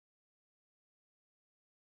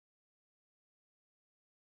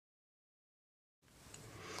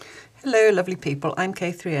Hello lovely people, I'm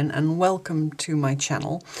K3N and welcome to my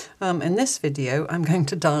channel. In this video I'm going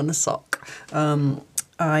to darn a sock.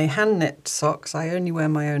 I hand knit socks. I only wear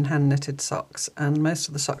my own hand knitted socks and most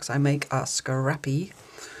of the socks I make are scrappy.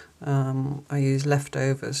 I use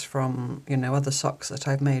leftovers from other socks that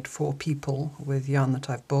I've made for people with yarn that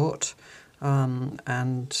I've bought.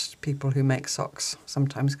 And people who make socks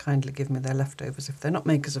sometimes kindly give me their leftovers if they're not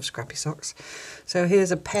makers of scrappy socks. So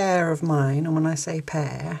here's a pair of mine, and when I say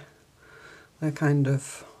pair, they're kind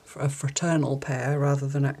of a fraternal pair rather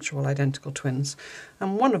than actual identical twins.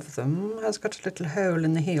 And one of them has got a little hole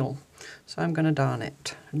in the heel, so I'm going to darn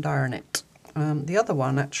it. The other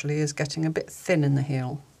one actually is getting a bit thin in the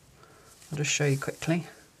heel. I'll just show you quickly.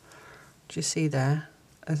 Do you see there?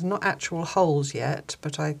 There's not actual holes yet,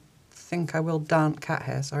 but I think I will darn cat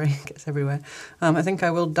hair, sorry, it gets everywhere. I think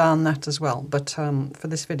I will darn that as well, but for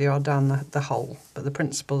this video I'll darn the hole, but the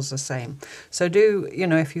principle's the same. So do,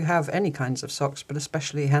 if you have any kinds of socks, but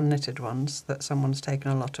especially hand knitted ones that someone's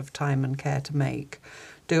taken a lot of time and care to make,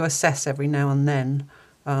 do assess every now and then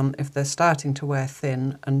if they're starting to wear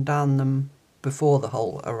thin and darn them before the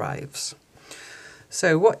hole arrives.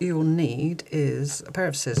 So what you'll need is a pair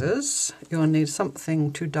of scissors. You'll need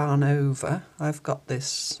something to darn over. I've got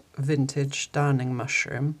this vintage darning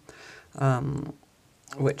mushroom,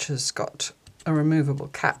 which has got a removable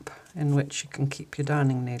cap in which you can keep your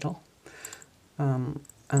darning needle. And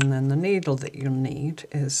then the needle that you'll need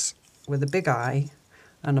is with a big eye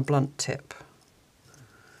and a blunt tip.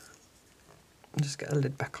 Just get a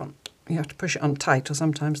lid back on. You have to push it on tight or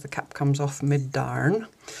sometimes the cap comes off mid-darn.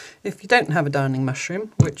 If you don't have a darning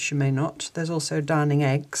mushroom, which you may not, there's also darning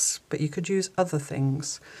eggs, but you could use other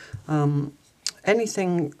things.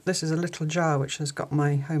 Anything, this is a little jar which has got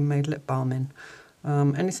my homemade lip balm in.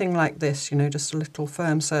 Anything like this, just a little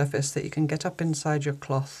firm surface that you can get up inside your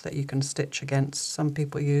cloth that you can stitch against. Some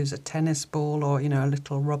people use a tennis ball or, a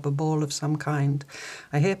little rubber ball of some kind.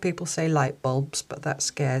 I hear people say light bulbs, but that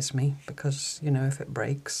scares me because, if it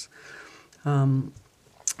breaks.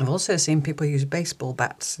 I've also seen people use baseball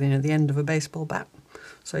bats, the end of a baseball bat.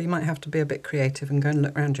 So you might have to be a bit creative and go and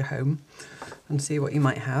look around your home and see what you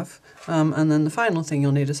might have. And then the final thing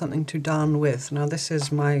you'll need is something to darn with. Now this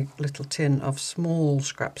is my little tin of small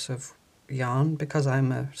scraps of yarn. Because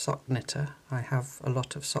I'm a sock knitter, I have a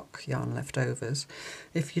lot of sock yarn leftovers.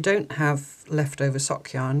 If you don't have leftover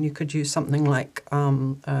sock yarn, you could use something like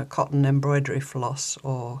a cotton embroidery floss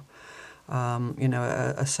or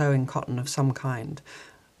a sewing cotton of some kind.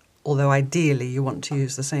 Although ideally you want to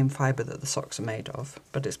use the same fibre that the socks are made of,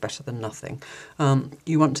 but it's better than nothing.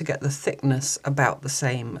 You want to get the thickness about the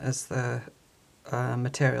same as the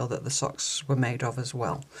material that the socks were made of as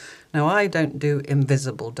well. Now I don't do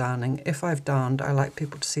invisible darning. If I've darned, I like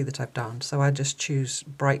people to see that I've darned, so I just choose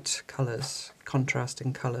bright colours,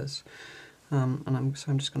 contrasting colours. So I'm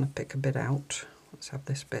just going to pick a bit out. Let's have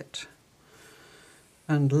this bit.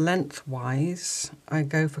 And lengthwise, I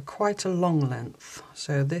go for quite a long length.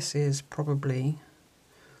 So this is probably,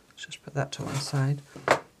 let's just put that to one side.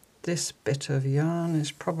 This bit of yarn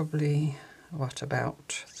is probably,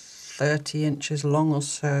 about 30 inches long or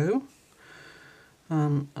so.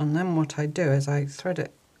 And then what I do is I thread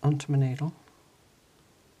it onto my needle,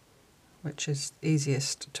 which is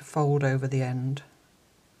easiest to fold over the end,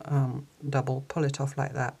 double, pull it off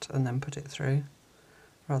like that, and then put it through,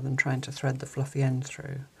 rather than trying to thread the fluffy end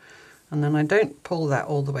through. And then I don't pull that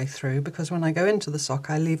all the way through because when I go into the sock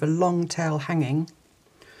I leave a long tail hanging,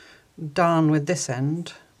 darn with this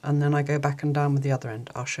end, and then I go back and darn with the other end.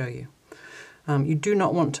 I'll show you. You do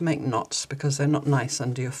not want to make knots because they're not nice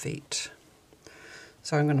under your feet.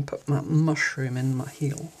 So I'm going to put my mushroom in my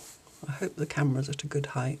heel. I hope the camera's at a good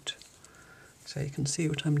height so you can see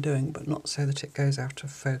what I'm doing, but not so that it goes out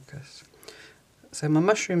of focus. So my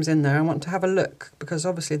mushroom's in there. I want to have a look because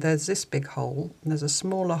obviously there's this big hole and there's a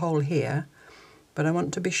smaller hole here, but I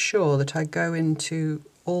want to be sure that I go into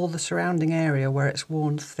all the surrounding area where it's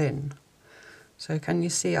worn thin. So can you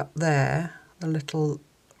see up there the little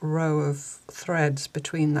row of threads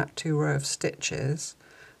between that two row of stitches?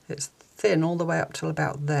 It's thin all the way up till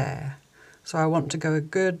about there. So I want to go a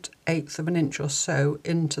good 1/8 of an inch or so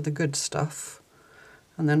into the good stuff,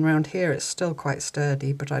 and then round here it's still quite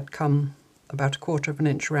sturdy, but I'd come about 1/4 of an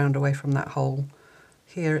inch round away from that hole.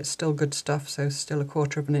 Here it's still good stuff, so still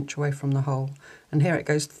 1/4 of an inch away from the hole. And here it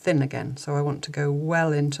goes thin again, so I want to go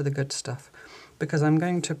well into the good stuff because I'm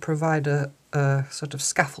going to provide a sort of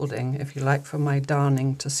scaffolding, if you like, for my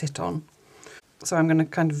darning to sit on. So I'm going to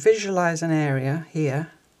kind of visualise an area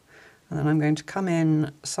here, and then I'm going to come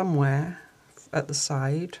in somewhere at the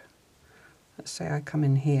side. Let's say I come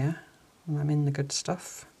in here, and I'm in the good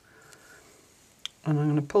stuff. and I'm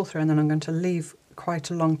going to pull through, and then I'm going to leave quite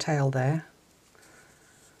a long tail there,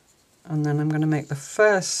 and then I'm going to make the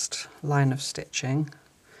first line of stitching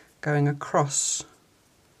going across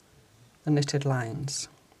the knitted lines.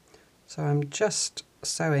 So I'm just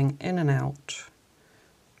sewing in and out,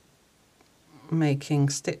 making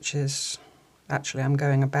stitches. Actually, I'm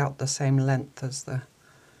going about the same length as the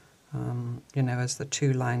you know, as the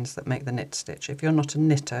two lines that make the knit stitch. If you're not a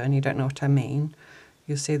knitter and you don't know what I mean,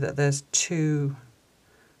 you see that there's two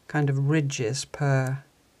kind of ridges per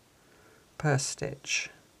stitch.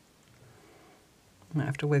 I might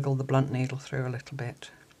have to wiggle the blunt needle through a little bit,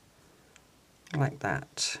 like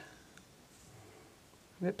that.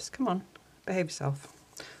 Whoops, come on, behave yourself.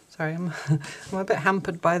 Sorry, I'm a bit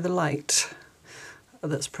hampered by the light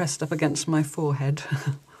that's pressed up against my forehead.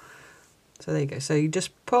 So there you go. So you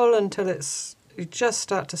just pull until you just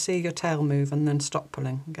start to see your tail move, and then stop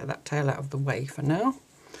pulling. Get that tail out of the way for now.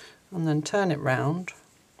 And then turn it round.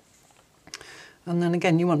 And then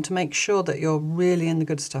again, you want to make sure that you're really in the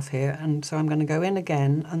good stuff here. And so I'm going to go in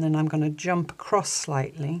again, and then I'm going to jump across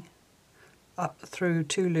slightly up through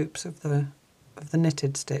 2 loops of the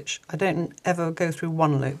knitted stitch. I don't ever go through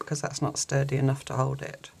 1 loop because that's not sturdy enough to hold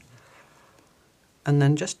it. And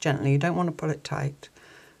then just gently, you don't want to pull it tight.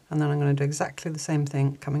 And then I'm going to do exactly the same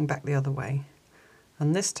thing coming back the other way.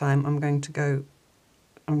 And this time I'm going to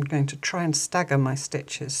try and stagger my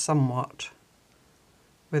stitches somewhat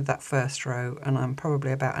with that first row, and I'm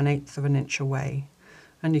probably about 1/8 of an inch away.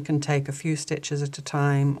 And you can take a few stitches at a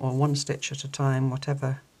time, or 1 stitch at a time,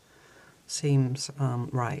 whatever seems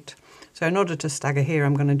right. So in order to stagger here,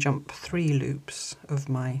 I'm going to jump 3 loops of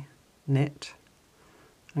my knit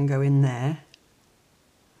and go in there.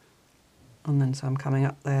 And then so I'm coming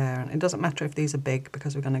up there, and it doesn't matter if these are big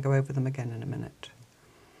because we're going to go over them again in a minute.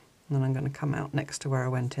 And then I'm going to come out next to where I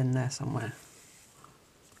went in there somewhere.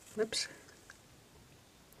 Whoops.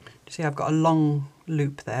 You see I've got a long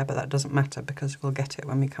loop there, but that doesn't matter because we'll get it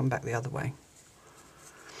when we come back the other way.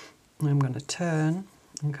 And I'm going to turn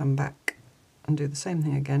and come back and do the same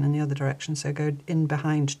thing again in the other direction. So go in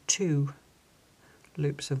behind 2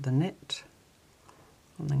 loops of the knit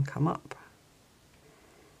and then come up.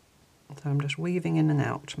 So I'm just weaving in and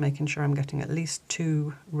out, making sure I'm getting at least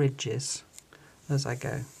 2 ridges as I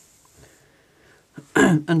go.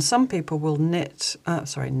 And some people will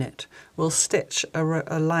will stitch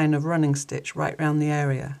a line of running stitch right round the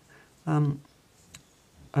area, and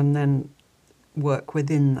then work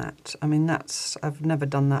within that. I mean, I've never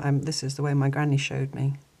done that. This is the way my granny showed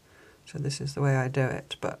me, so this is the way I do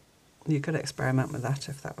it. But you could experiment with that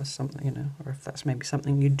if that was something, you know, or if that's maybe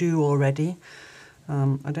something you do already.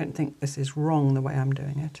 I don't think this is wrong the way I'm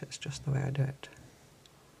doing it, it's just the way I do it.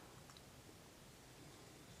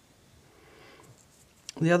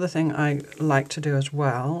 The other thing I like to do as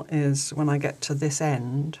well is when I get to this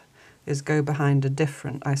end is go behind a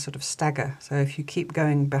different, I sort of stagger. So if you keep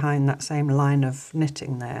going behind that same line of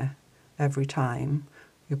knitting there every time,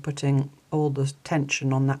 you're putting all the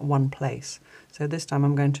tension on that one place. So this time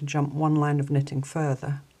I'm going to jump 1 line of knitting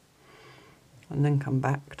further and then come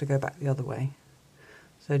back to go back the other way.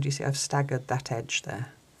 So do you see I've staggered that edge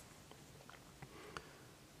there?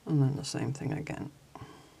 And then the same thing again.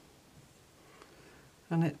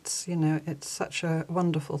 And it's, you know, it's such a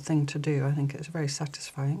wonderful thing to do. I think it's very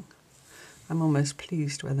satisfying. I'm almost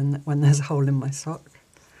pleased when there's a hole in my sock.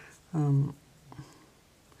 Even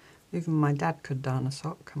my dad could darn a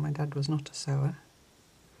sock, and my dad was not a sewer.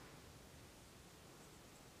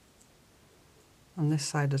 On this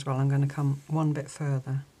side as well, I'm going to come 1 bit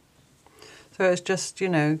further. So it's just, you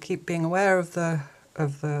know, keep being aware of the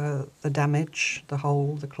damage, the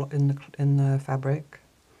hole in the fabric,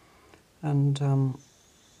 and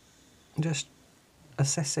just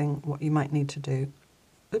assessing what you might need to do.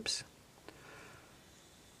 Oops.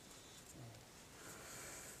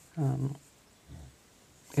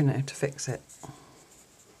 You know, to fix it.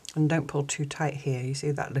 And don't pull too tight here. You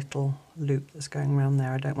see that little loop that's going around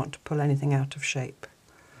there? I don't want to pull anything out of shape.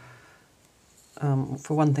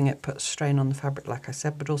 For one thing, it puts strain on the fabric, like I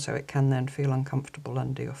said, but also it can then feel uncomfortable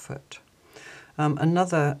under your foot.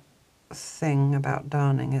 Another thing about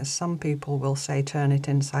darning is some people will say turn it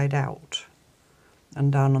inside out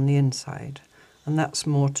and darn on the inside, and that's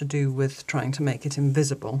more to do with trying to make it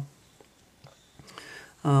invisible.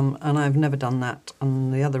 And I've never done that,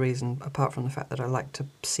 and the other reason, apart from the fact that I like to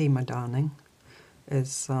see my darning,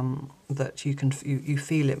 is that you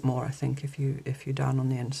feel it more, I think, if you darn on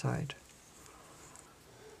the inside.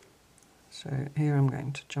 So here I'm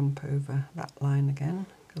going to jump over that line again,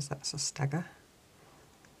 because that's a stagger.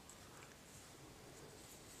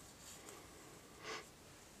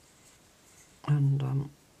 And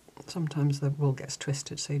Sometimes the wool gets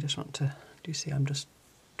twisted, so you just want to, do you see I'm just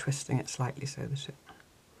twisting it slightly so that it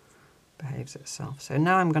behaves itself. So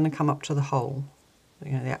now I'm going to come up to the hole,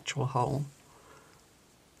 you know, the actual hole.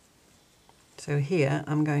 So here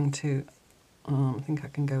I'm going to, I think I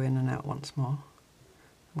can go in and out once more.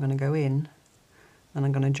 I'm going to go in, then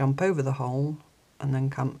I'm going to jump over the hole and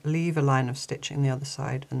then leave a line of stitching the other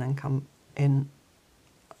side and then come in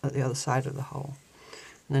at the other side of the hole.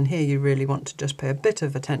 And then here you really want to just pay a bit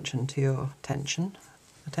of attention to your tension.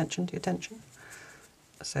 Attention to your tension.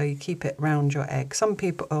 So you keep it round your egg. Some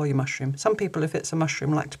people, or your mushroom. Some people, if it's a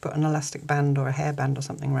mushroom, like to put an elastic band or a hairband or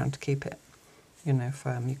something around to keep it, you know,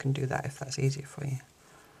 firm. You can do that if that's easier for you.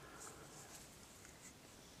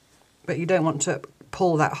 But you don't want to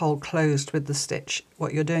pull that hole closed with the stitch.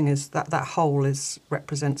 What you're doing is that hole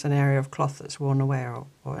represents an area of cloth that's worn away,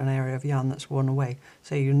 or an area of yarn that's worn away.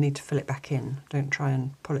 So you need to fill it back in. Don't try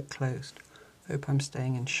and pull it closed. Hope I'm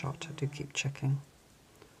staying in shot. I do keep checking.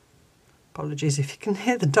 Apologies if you can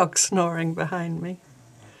hear the dog snoring behind me.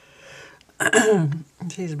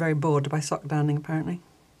 She's very bored by sock darning apparently.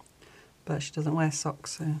 But she doesn't wear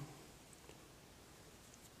socks, so...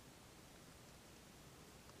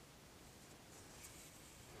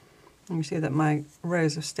 And you see that my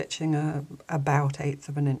rows of stitching are about 1/8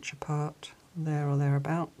 of an inch apart, there or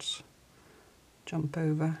thereabouts. Jump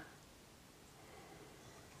over,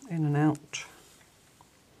 in and out.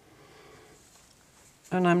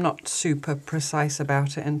 And I'm not super precise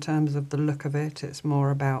about it in terms of the look of it, it's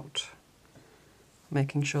more about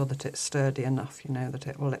making sure that it's sturdy enough, you know, that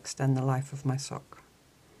it will extend the life of my sock.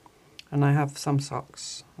 And I have some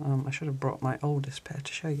socks, I should have brought my oldest pair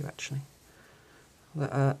to show you actually,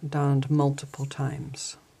 that are darned multiple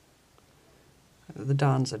times. The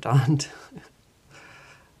darns are darned.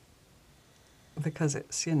 Because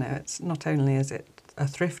it's, you know, it's not only is it a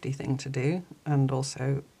thrifty thing to do, and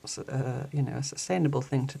also, you know, a sustainable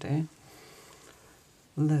thing to do,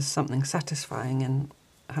 there's something satisfying in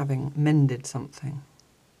having mended something,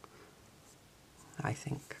 I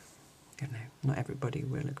think. You know, not everybody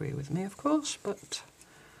will agree with me, of course, but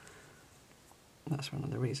that's one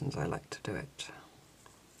of the reasons I like to do it.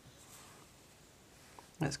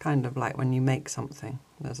 It's kind of like when you make something,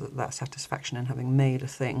 there's that satisfaction in having made a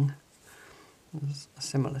thing. There's a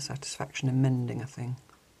similar satisfaction in mending a thing.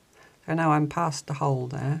 So now I'm past the hole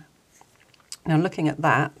there. Now looking at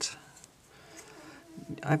that,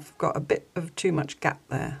 I've got a bit of too much gap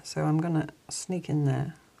there, so I'm going to sneak in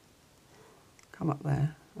there, come up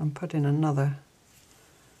there, and put in another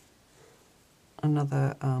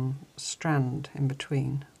strand in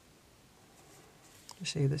between. You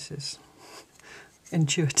see, this is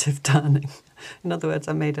intuitive darning. In other words,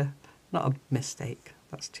 I made not a mistake,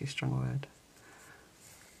 that's too strong a word.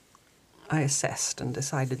 I assessed and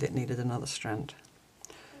decided it needed another strand.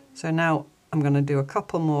 So now I'm going to do a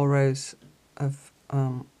couple more rows of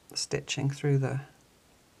stitching through the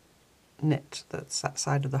knit that's that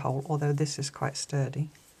side of the hole, although this is quite sturdy,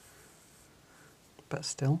 but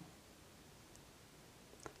still.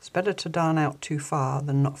 It's better to darn out too far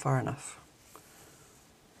than not far enough.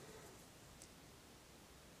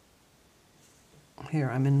 Here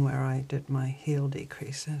I'm in where I did my heel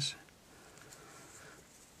decreases.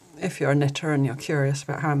 If you're a knitter and you're curious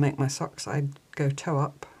about how I make my socks, I go toe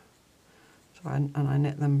up. So I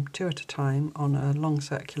knit them 2 at a time on a long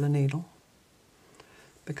circular needle,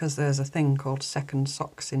 because there's a thing called second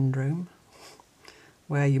sock syndrome,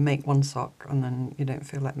 where you make one sock and then you don't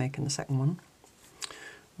feel like making the second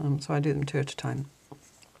one. So I do them 2 at a time.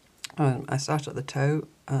 I start at the toe,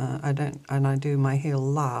 I do my heel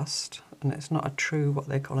last, and it's not a true, what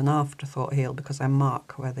they call an afterthought heel, because I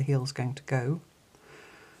mark where the heel's going to go.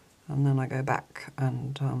 And then I go back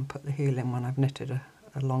and put the heel in when I've knitted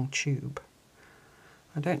a long tube.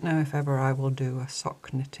 I don't know if ever I will do a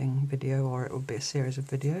sock knitting video, or it will be a series of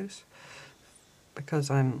videos, because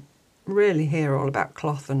I'm really here all about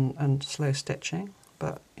cloth and slow stitching,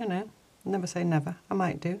 but you know, never say never. I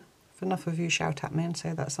might do. If enough of you shout at me and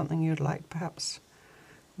say that's something you'd like, perhaps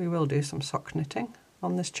we will do some sock knitting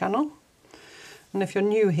on this channel. And if you're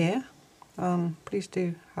new here, please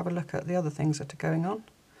do have a look at the other things that are going on.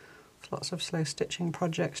 There's lots of slow stitching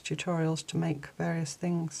projects, tutorials to make various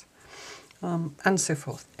things, and so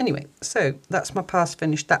forth. Anyway, so that's my pass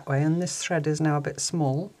finished that way, and this thread is now a bit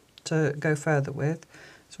small to go further with,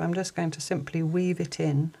 so I'm just going to simply weave it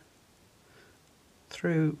in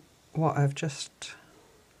through what I've just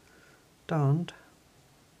darned,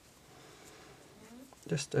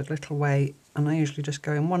 just a little way, and I usually just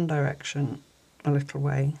go in one direction a little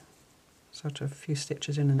way, sort of a few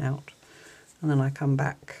stitches in and out, and then I come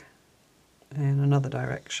back in another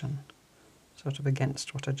direction, sort of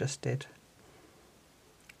against what I just did.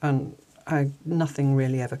 And nothing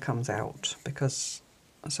really ever comes out, because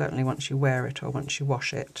certainly once you wear it or once you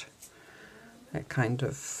wash it, it kind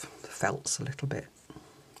of felts a little bit.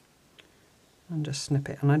 And just snip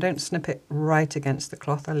it. And I don't snip it right against the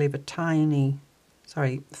cloth. I leave a tiny,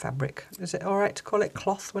 sorry, fabric. Is it all right to call it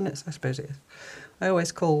cloth when it's, I suppose it is. I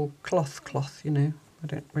always call cloth, you know. I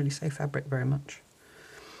don't really say fabric very much.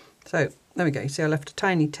 So there we go. You see I left a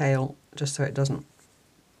tiny tail just so it doesn't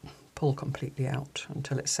pull completely out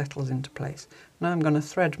until it settles into place. Now I'm going to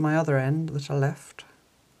thread my other end that I left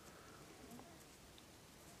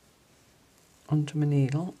onto my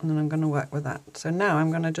needle, and then I'm going to work with that. So now I'm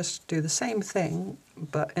going to just do the same thing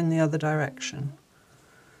but in the other direction.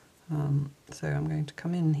 So I'm going to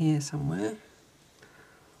come in here somewhere,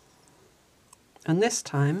 and this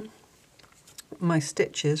time my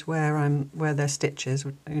stitches where they're stitches,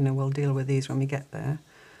 you know, we'll deal with these when we get there.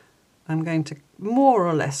 I'm going to more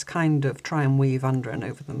or less kind of try and weave under and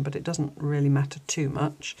over them, but it doesn't really matter too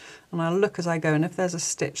much. And I'll look as I go, and if there's a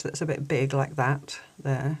stitch that's a bit big like that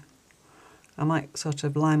there, I might sort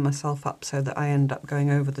of line myself up so that I end up going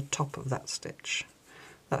over the top of that stitch.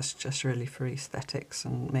 That's just really for aesthetics,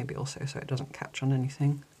 and maybe also so it doesn't catch on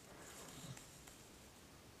anything.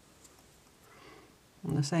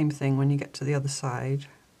 And the same thing when you get to the other side.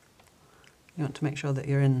 You want to make sure that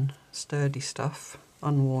you're in sturdy stuff,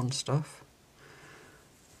 unworn stuff,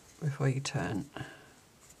 before you turn.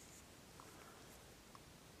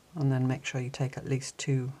 And then make sure you take at least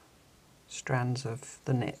 2 strands of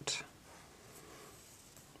the knit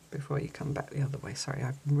before you come back the other way. Sorry,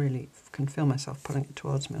 I really can feel myself pulling it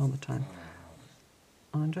towards me all the time.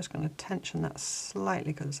 I'm just going to tension that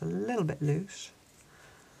slightly because it's a little bit loose.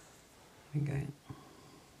 There we go.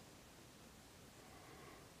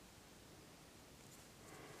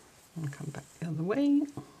 And come back the other way.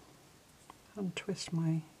 Untwist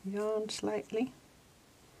my yarn slightly.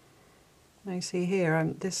 Now you see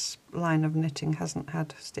here, this line of knitting hasn't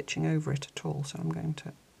had stitching over it at all, so I'm going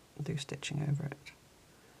to do stitching over it.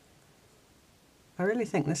 I really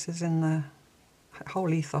think this is in the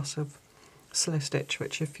whole ethos of slow stitch,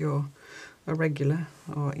 which if you're a regular,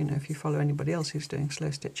 or you know, if you follow anybody else who's doing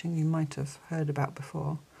slow stitching, you might have heard about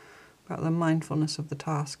before, about the mindfulness of the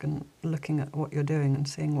task and looking at what you're doing and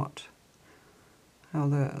seeing how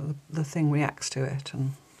the thing reacts to it,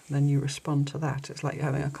 and then you respond to that. It's like you're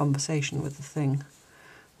having a conversation with the thing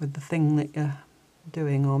that you're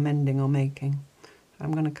doing or mending or making. So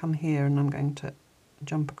I'm going to come here and I'm going to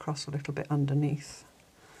jump across a little bit underneath,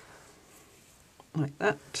 like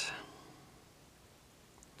that.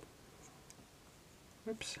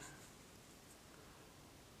 Oops.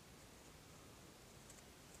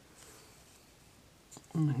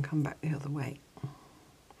 And then come back the other way.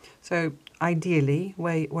 So ideally,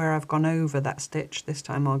 where I've gone over that stitch, this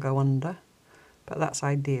time I'll go under, but that's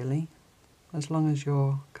ideally, as long as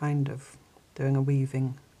you're kind of doing a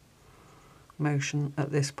weaving motion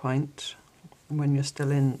at this point, when you're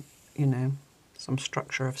still in, you know, some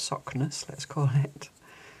structure of sockness, let's call it,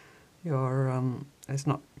 it's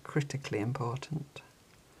not critically important.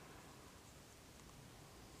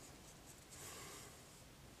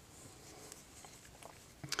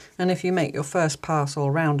 And if you make your first pass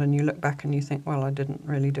all round and you look back and you think, well, I didn't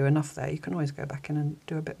really do enough there, you can always go back in and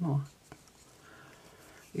do a bit more.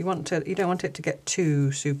 You don't want it to get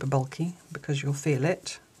too super bulky because you'll feel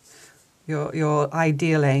it. Your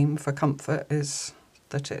ideal aim for comfort is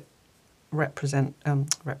that it represents,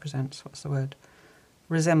 what's the word?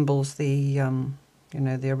 Resembles the, you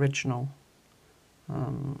know, the original,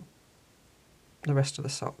 the rest of the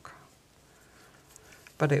sock.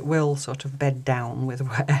 But it will sort of bed down with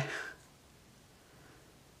wear.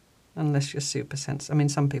 Unless you're super sensitive. I mean,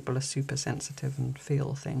 some people are super sensitive and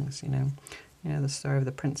feel things, you know. You know, the story of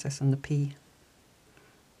the princess and the pea.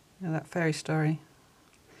 You know that fairy story?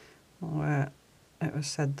 Where it was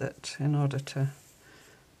said that in order to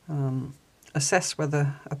assess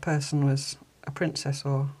whether a person was a princess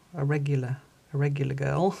or a regular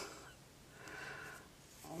girl,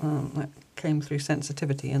 that came through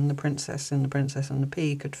sensitivity, and the princess and the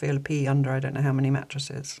pea could feel a pea under I don't know how many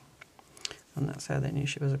mattresses, and that's how they knew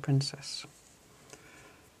she was a princess.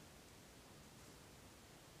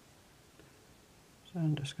 So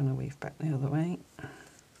I'm just going to weave back the other way.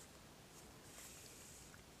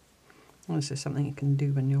 And this is something you can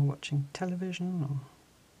do when you're watching television, or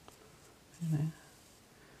you know,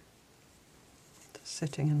 just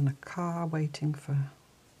sitting in the car waiting for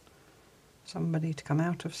somebody to come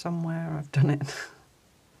out of somewhere. I've done it.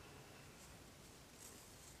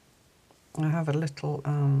 I have a little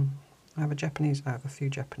I have a few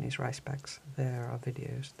Japanese rice bags. There are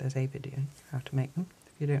videos. There's a video how to make them,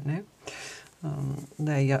 if you don't know.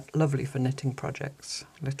 They're lovely for knitting projects.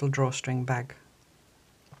 Little drawstring bag.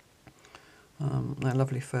 They're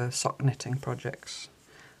lovely for sock knitting projects.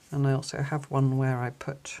 And I also have one where I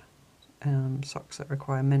put socks that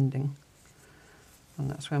require mending.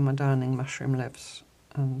 And that's where my darning mushroom lives.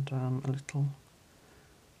 And a little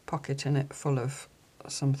pocket in it full of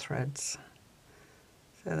some threads.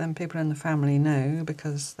 So then people in the family know,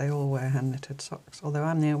 because they all wear hand-knitted socks, although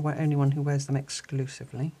I'm the only one who wears them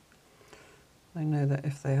exclusively. They know that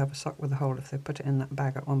if they have a sock with a hole, if they put it in that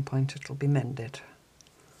bag at one point, it'll be mended.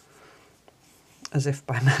 As if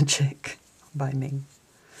by magic, by me.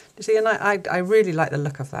 You see, and I really like the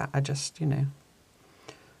look of that. I just, you know,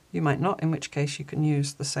 you might not, in which case you can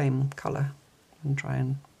use the same colour and try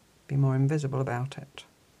and be more invisible about it.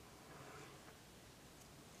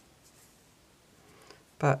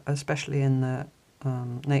 But especially in the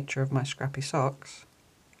nature of my scrappy socks,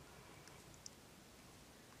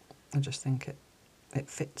 I just think it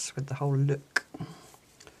fits with the whole look.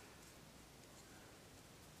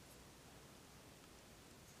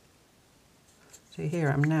 See, here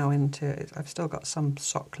I'm now into it. I've still got some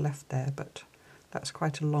sock left there, but that's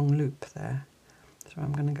quite a long loop there. So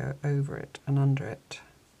I'm going to go over it and under it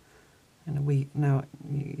in a weave. Now,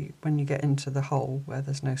 when you get into the hole where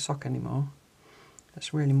there's no sock anymore,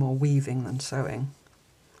 it's really more weaving than sewing.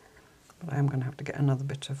 But I am going to have to get another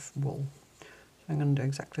bit of wool. So I'm going to do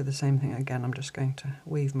exactly the same thing again. I'm just going to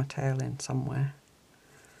weave my tail in somewhere.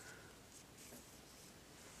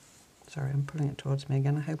 Sorry, I'm pulling it towards me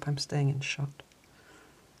again. I hope I'm staying in shot.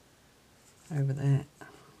 Over there,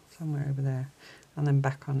 somewhere over there, and then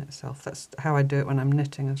back on itself. That's how I do it when I'm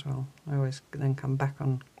knitting as well. I always then come back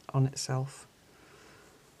on itself.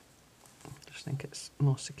 Just think it's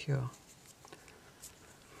more secure.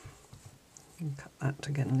 And cut that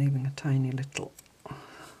again, leaving a tiny little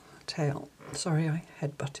tail. Sorry, I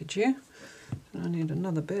headbutted you. I need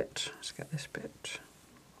another bit. Let's get this bit.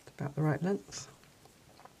 It's about the right length.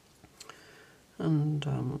 And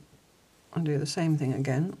I'll do the same thing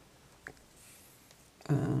again.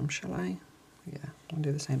 Shall I? Yeah, I'll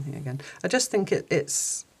do the same thing again. I just think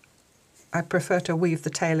I prefer to weave the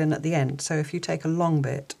tail in at the end. So if you take a long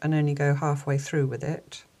bit and only go halfway through with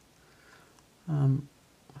it, I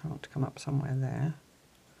want to come up somewhere there.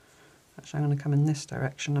 Actually, I'm going to come in this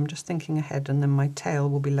direction. I'm just thinking ahead, and then my tail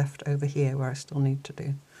will be left over here where I still need to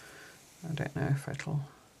do. I don't know if it'll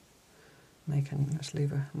make any. Let's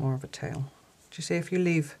leave more of a tail. Do you see, if you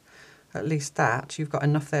leave at least that, you've got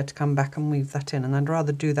enough there to come back and weave that in, and I'd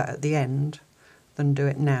rather do that at the end than do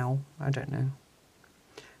it now. I don't know.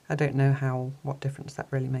 I don't know what difference that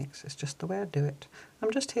really makes. It's just the way I do it.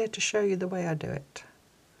 I'm just here to show you the way I do it.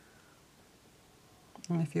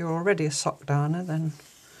 And if you're already a sock darner, then,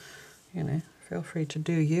 you know, feel free to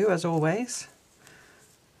do you, as always.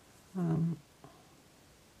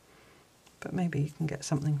 But maybe you can get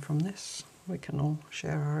something from this. We can all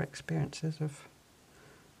share our experiences of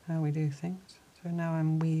how we do things. So now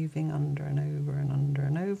I'm weaving under and over and under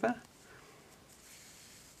and over.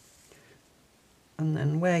 And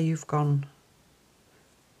then where you've gone,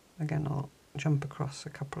 again, I'll jump across a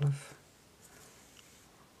couple of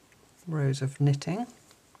rows of knitting.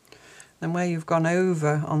 Then where you've gone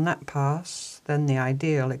over on that pass, then the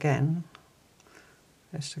ideal again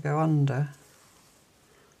is to go under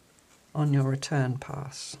on your return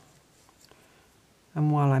pass.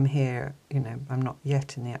 And while I'm here, you know, I'm not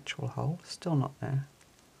yet in the actual hole, still not there.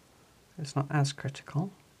 It's not as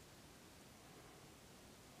critical.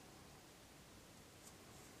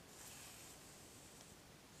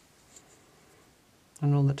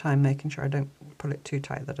 And all the time making sure I don't pull it too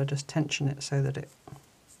tight, that I just tension it so that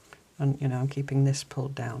and you know, I'm keeping this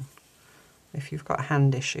pulled down. If you've got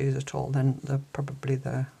hand issues at all, then probably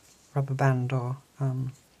the rubber band or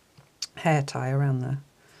hair tie around the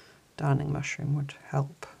darning mushroom would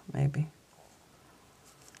help, maybe.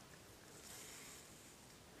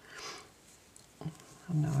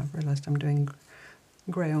 And now I've realised I'm doing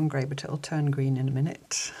grey on grey, but it'll turn green in a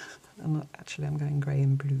minute. And actually I'm going grey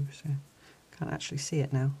and blue, so I can't actually see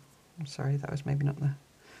it now. I'm sorry, that was maybe not the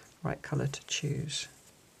right colour to choose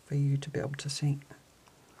for you to be able to see.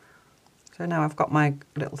 So now I've got my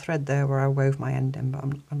little thread there where I wove my end in, but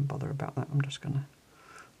I'm not going to bother about that. I'm just going to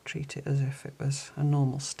treat it as if it was a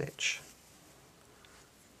normal stitch.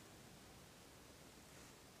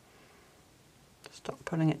 Stop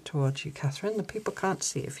pulling it towards you, Catherine. The people can't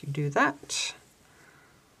see if you do that.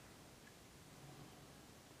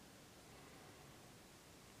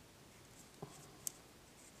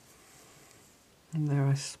 And there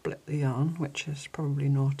I split the yarn, which is probably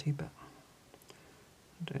naughty, but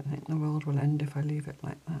I don't think the world will end if I leave it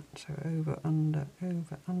like that. So over, under,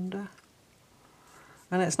 over, under.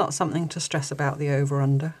 And it's not something to stress about the over,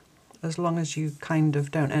 under. As long as you kind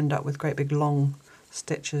of don't end up with great big long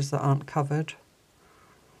stitches that aren't covered,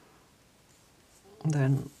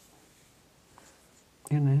 then,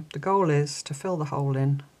 you know, the goal is to fill the hole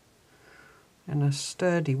in a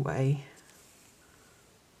sturdy way.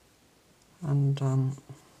 And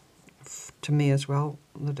to me as well,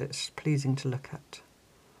 that it's pleasing to look at.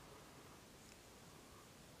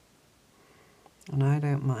 And I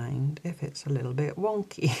don't mind if it's a little bit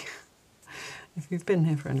wonky. If you've been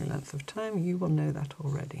here for any length of time, you will know that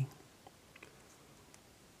already.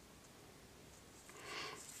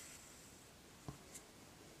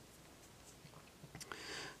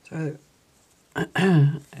 So,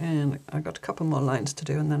 and I've got a couple more lines to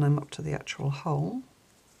do and then I'm up to the actual hole.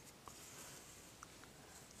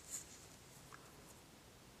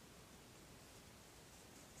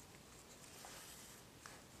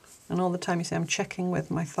 And all the time you see I'm checking with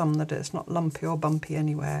my thumb that it's not lumpy or bumpy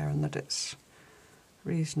anywhere and that it's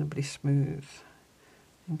reasonably smooth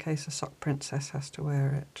in case a sock princess has to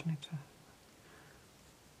wear it.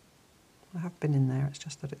 I have been in there, it's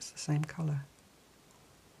just that it's the same colour.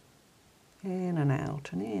 In and out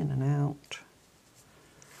and in and out.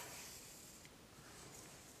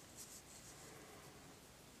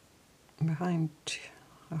 Behind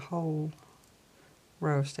a whole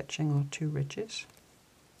row of stitching or 2 ridges.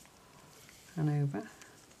 And over.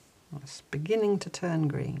 It's beginning to turn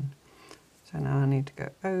green. So now I need to go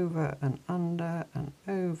over and under and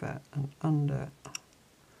over and under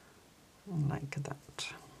like that.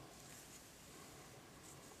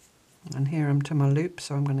 And here I'm to my loop,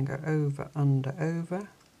 so I'm going to go over, under, over,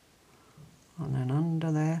 and then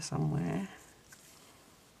under there somewhere,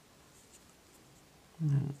 and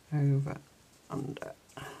then over, under,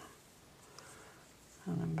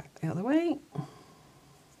 and then back the other way.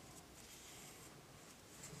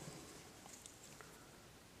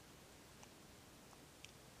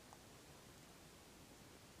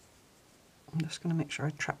 I'm just going to make sure I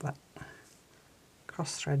trap that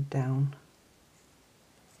cross thread down.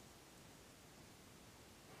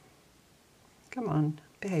 Come on,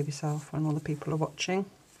 behave yourself when all the people are watching.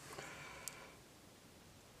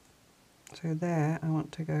 So there, I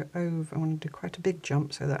want to go over, I want to do quite a big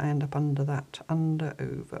jump so that I end up under that. Under,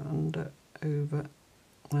 over, and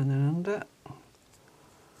then under.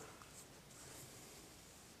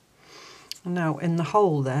 And now in the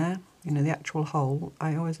hole there, you know, the actual hole,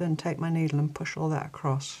 I always then take my needle and push all that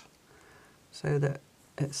across so that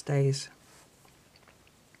it stays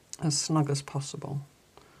as snug as possible.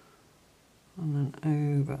 And then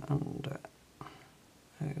over, under,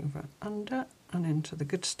 and into the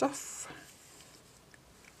good stuff.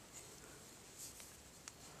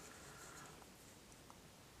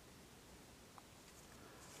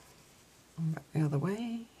 And back the other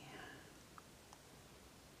way.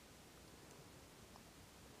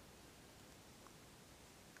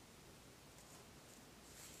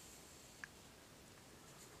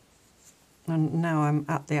 And now I'm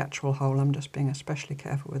at the actual hole, I'm just being especially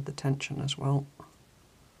careful with the tension as well,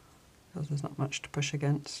 because there's not much to push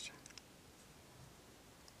against.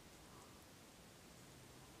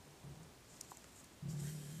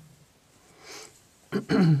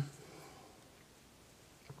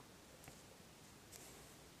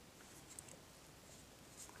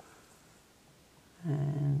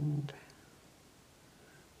 And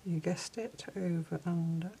you guessed it, over,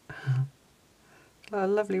 under. A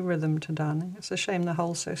lovely rhythm to darning. It's a shame the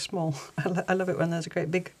hole's so small. I love it when there's a great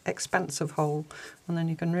big expansive hole, and then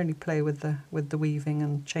you can really play with the weaving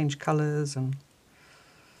and change colours. And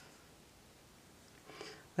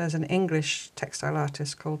there's an English textile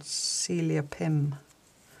artist called Celia Pym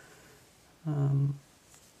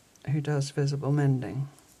who does visible mending.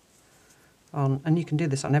 And you can do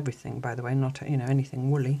this on everything, by the way, not anything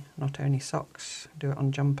woolly, not only socks. Do it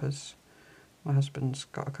on jumpers. My husband's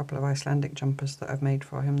got a couple of Icelandic jumpers that I've made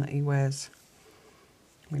for him that he wears.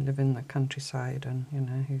 We live in the countryside and,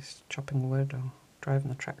 he's chopping wood or driving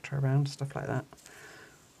the tractor around, stuff like that.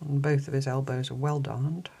 And both of his elbows are well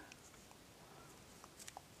darned.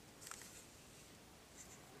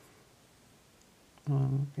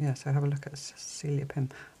 So have a look at Celia Pym.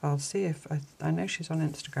 I'll see if, I know she's on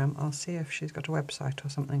Instagram, I'll see if she's got a website or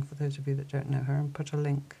something for those of you that don't know her and put a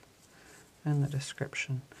link in the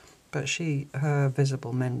description. But her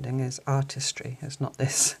visible mending is artistry. It's not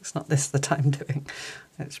this that I'm doing.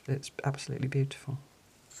 It's absolutely beautiful.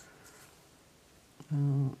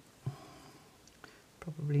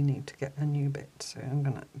 Probably need to get a new bit, so I'm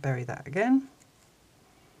going to bury that again.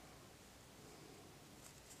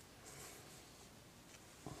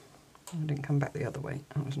 I didn't come back the other way,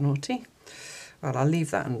 that was naughty. Well, I'll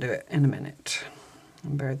leave that and do it in a minute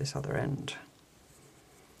and bury this other end.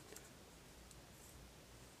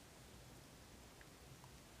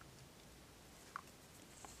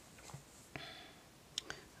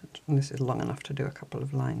 And this is long enough to do a couple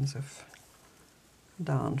of lines of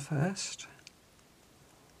darn first.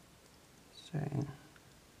 So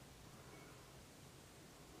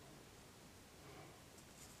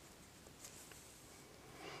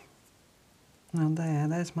now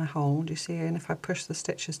there's my hole, do you see? And if I push the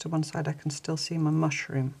stitches to one side I can still see my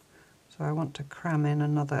mushroom. So I want to cram in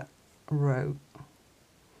another row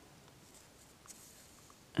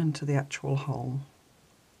into the actual hole.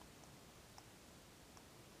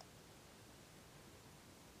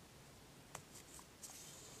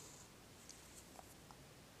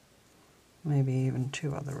 Maybe even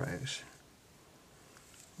 2 other rows.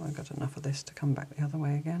 I've got enough of this to come back the other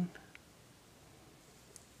way again.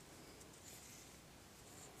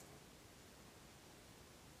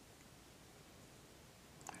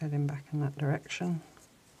 Heading back in that direction.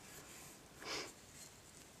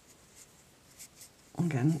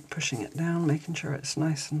 Again, pushing it down, making sure it's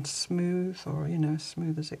nice and smooth, or as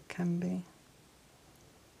smooth as it can be.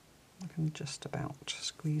 I can just about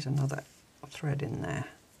squeeze another thread in there.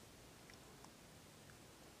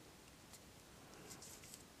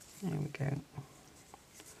 There we go.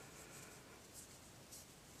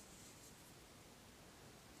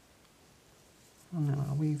 And then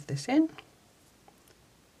I'll weave this in.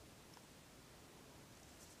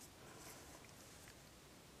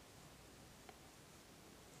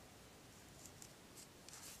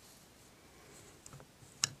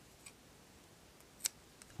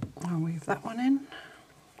 I'll weave that one in.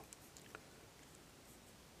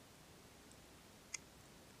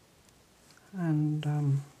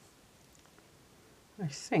 And I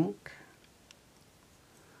think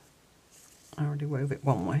I already wove it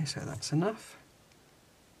one way, so that's enough.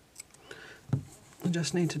 I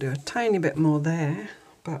just need to do a tiny bit more there,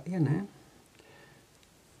 but let's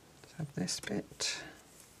have this bit.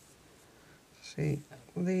 See,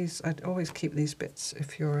 these, I'd always keep these bits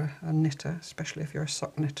if you're a knitter, especially if you're a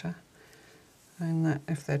sock knitter, and that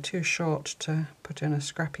if they're too short to put in a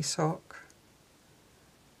scrappy sock.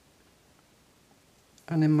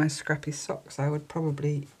 And in my scrappy socks I would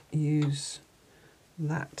probably use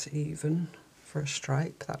that even for a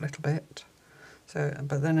stripe, that little bit. So,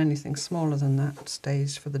 but then anything smaller than that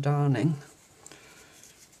stays for the darning.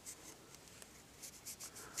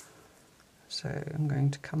 So I'm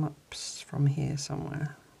going to come up from here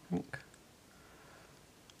somewhere, I think,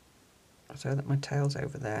 so that my tail's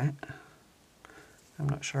over there. I'm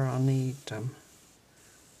not sure I'll need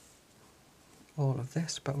all of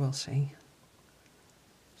this, but we'll see.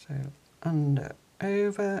 So under,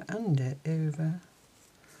 over, under, over.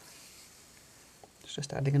 It's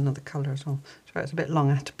just adding another colour as well. Sorry, it's a bit long.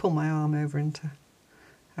 I had to pull my arm over into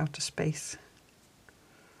outer space.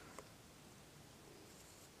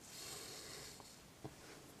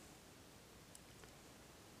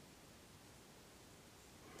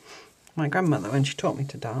 My grandmother, when she taught me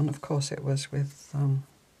to darn, of course it was with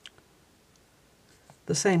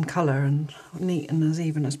the same colour and neat and as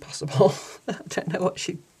even as possible. I don't know what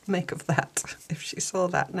she'd make of that if she saw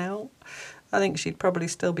that now. I think she'd probably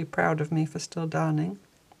still be proud of me for still darning.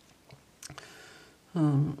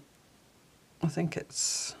 I think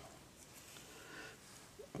it's,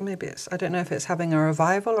 maybe it's, I don't know if it's having a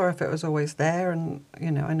revival or if it was always there, and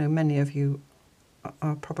I know many of you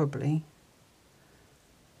are probably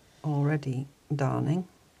already darning.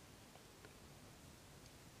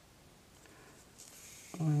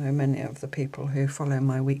 I know many of the people who follow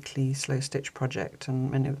my weekly slow stitch project,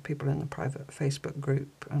 and many of the people in the private Facebook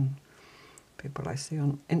group and people I see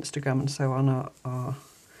on Instagram and so on are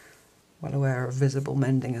well aware of visible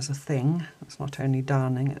mending as a thing. It's not only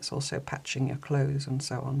darning, it's also patching your clothes and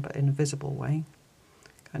so on, but in a visible way.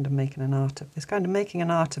 Kind of making an art of, it's kind of making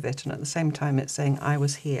an art of it, and at the same time it's saying I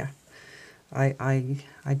was here. I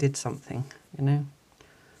did something,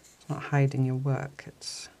 It's not hiding your work.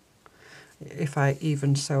 It's, if I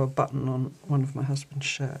even sew a button on one of my husband's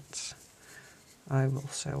shirts, I will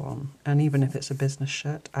sew on, and even if it's a business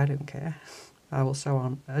shirt, I don't care. I will sew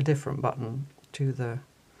on a different button to the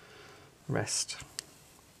rest.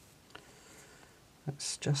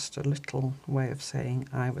 It's just a little way of saying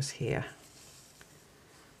I was here.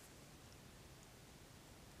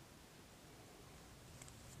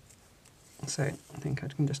 So I think I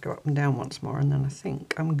can just go up and down once more, and then I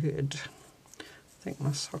think I'm good. I think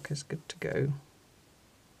my sock is good to go.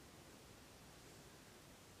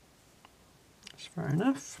 That's fair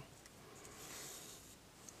enough.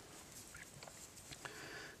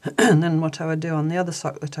 And then what I would do on the other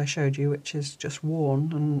sock that I showed you, which is just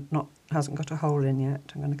worn and hasn't got a hole in yet,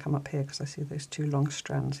 I'm going to come up here because I see those two long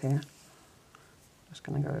strands here. Just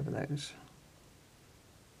going to go over those.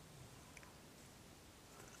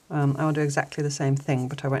 I'll do exactly the same thing,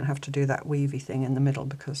 but I won't have to do that weavy thing in the middle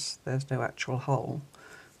because there's no actual hole.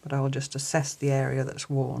 But I will just assess the area that's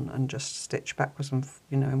worn and just stitch backwards and,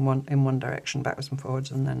 you know, in one direction, backwards and forwards,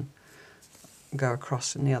 and then go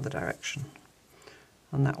across in the other direction.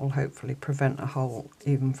 And that will hopefully prevent a hole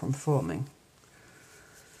even from forming.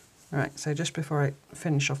 Right, so just before I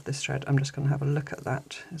finish off this thread, I'm just going to have a look at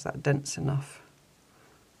that. Is that dense enough?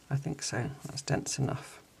 I think so, that's dense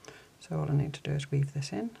enough. So all I need to do is weave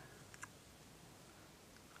this in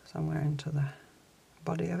somewhere into the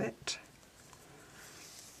body of it.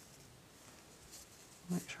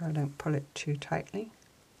 Make sure I don't pull it too tightly.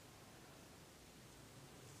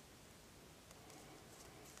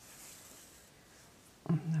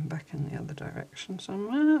 And then back in the other direction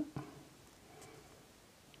somewhere.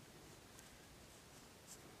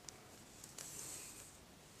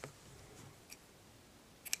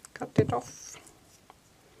 Cut it off.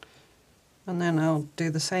 And then I'll do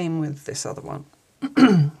the same with this other one.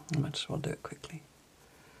 I might as well do it quickly.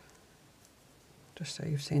 Just so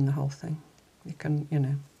you've seen the whole thing. You can, you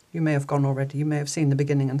know, you may have gone already. You may have seen the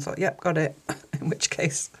beginning and thought, yep, got it. In which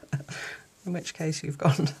case you've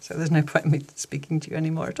gone. So there's no point in me speaking to you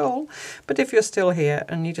anymore at all. But if you're still here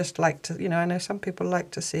and you just like to, you know, I know some people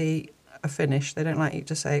like to see a finish. They don't like you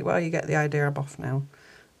to say, well, you get the idea, I'm off now.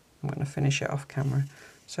 I'm going to finish it off camera.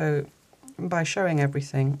 So by showing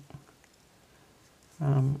everything,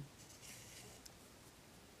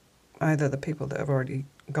 either the people that have already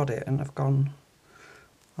got it and have gone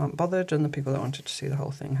aren't bothered, and the people that wanted to see the whole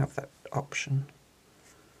thing have that option.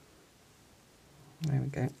 There we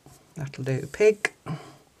go. That'll do. Pig. Take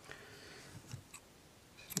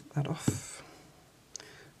that off.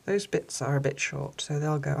 Those bits are a bit short, so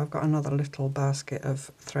they'll go. I've got another little basket of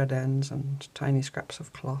thread ends and tiny scraps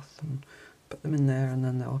of cloth, and put them in there, and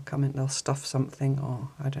then they'll come in, they'll stuff something, or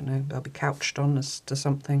I don't know, they'll be couched on as to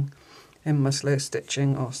something in my slow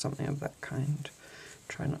stitching or something of that kind.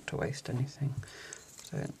 Try not to waste anything.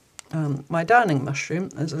 So my darning mushroom,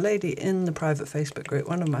 there's a lady in the private Facebook group,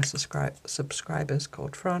 one of my subscribers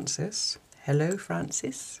called Frances. Hello,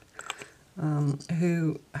 Frances.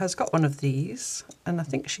 Who has got one of these, and I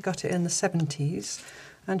think she got it in the 70s,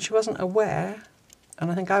 and she wasn't aware,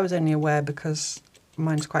 and I think I was only aware because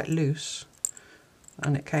mine's quite loose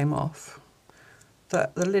and it came off,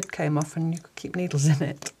 that the lid came off and you could keep needles in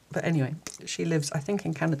it. But anyway, she lives, I think,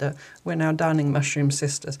 in Canada. We're now darning mushroom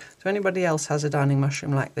sisters. So anybody else has a darning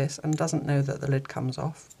mushroom like this and doesn't know that the lid comes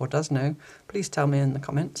off, or does know, please tell me in the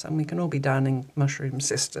comments, and we can all be darning mushroom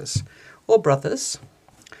sisters, or brothers.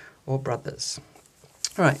 Or brothers.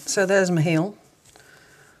 Right, so there's my heel.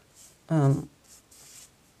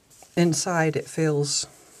 Inside it feels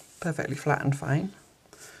perfectly flat and fine.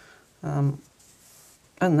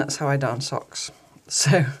 And that's how I darn socks.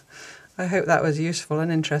 So I hope that was useful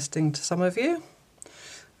and interesting to some of you.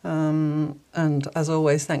 And as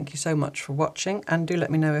always, thank you so much for watching, and do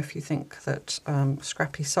let me know if you think that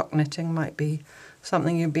scrappy sock knitting might be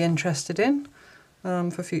something you'd be interested in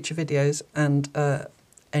for future videos. And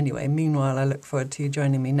anyway, meanwhile, I look forward to you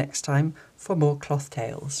joining me next time for more cloth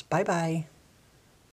tales. Bye bye.